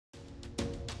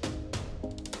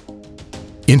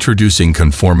Introducing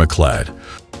Conforma Clad,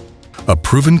 a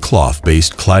proven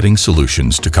cloth-based cladding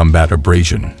solutions to combat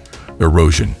abrasion,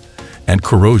 erosion, and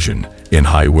corrosion in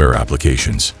high wear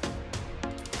applications.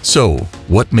 So,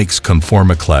 what makes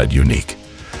Conforma Clad unique?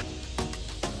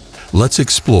 Let's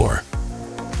explore.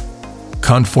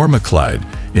 Conforma Clad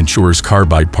ensures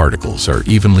carbide particles are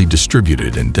evenly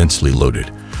distributed and densely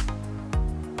loaded,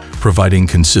 providing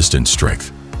consistent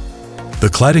strength. The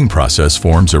cladding process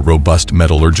forms a robust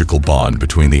metallurgical bond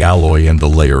between the alloy and the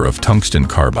layer of tungsten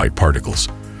carbide particles.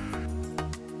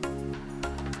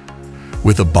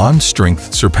 With a bond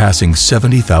strength surpassing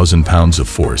 70,000 pounds of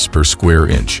force per square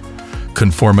inch,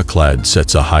 Conforma Clad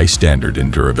sets a high standard in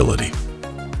durability.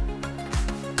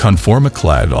 Conforma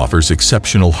Clad offers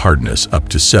exceptional hardness up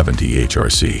to 70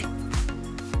 HRC.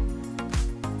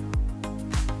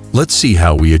 Let's see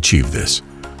how we achieve this.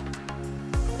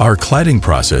 Our cladding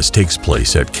process takes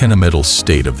place at Kennametal's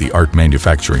state-of-the-art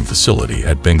manufacturing facility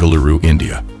at Bengaluru,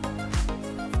 India.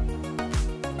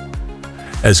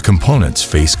 As components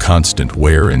face constant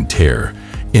wear and tear,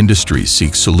 industries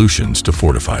seek solutions to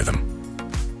fortify them.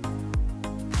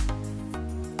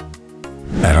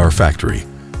 At our factory,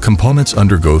 components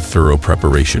undergo thorough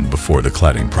preparation before the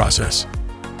cladding process.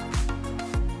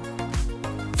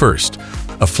 First,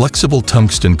 a flexible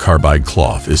tungsten carbide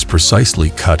cloth is precisely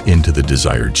cut into the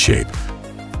desired shape,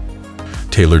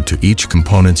 tailored to each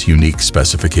component's unique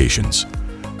specifications.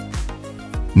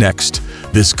 Next,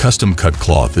 this custom-cut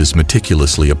cloth is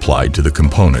meticulously applied to the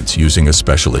components using a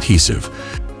special adhesive,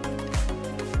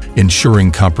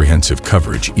 ensuring comprehensive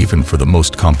coverage even for the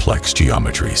most complex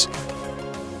geometries.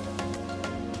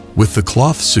 With the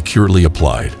cloth securely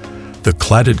applied, the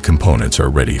cladded components are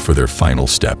ready for their final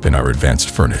step in our advanced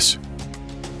furnace.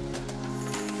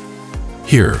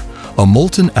 Here, a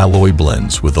molten alloy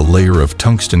blends with a layer of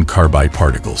tungsten carbide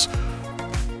particles,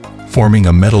 forming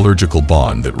a metallurgical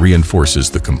bond that reinforces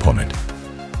the component.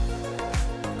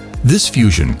 This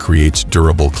fusion creates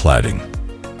durable cladding,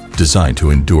 designed to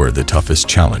endure the toughest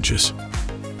challenges.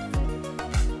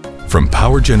 From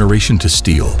power generation to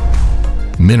steel,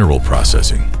 mineral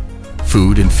processing,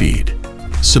 food and feed,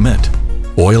 cement,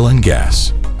 oil and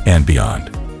gas, and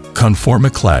beyond,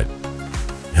 Conforma Clad,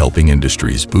 helping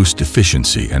industries boost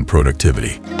efficiency and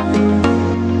productivity.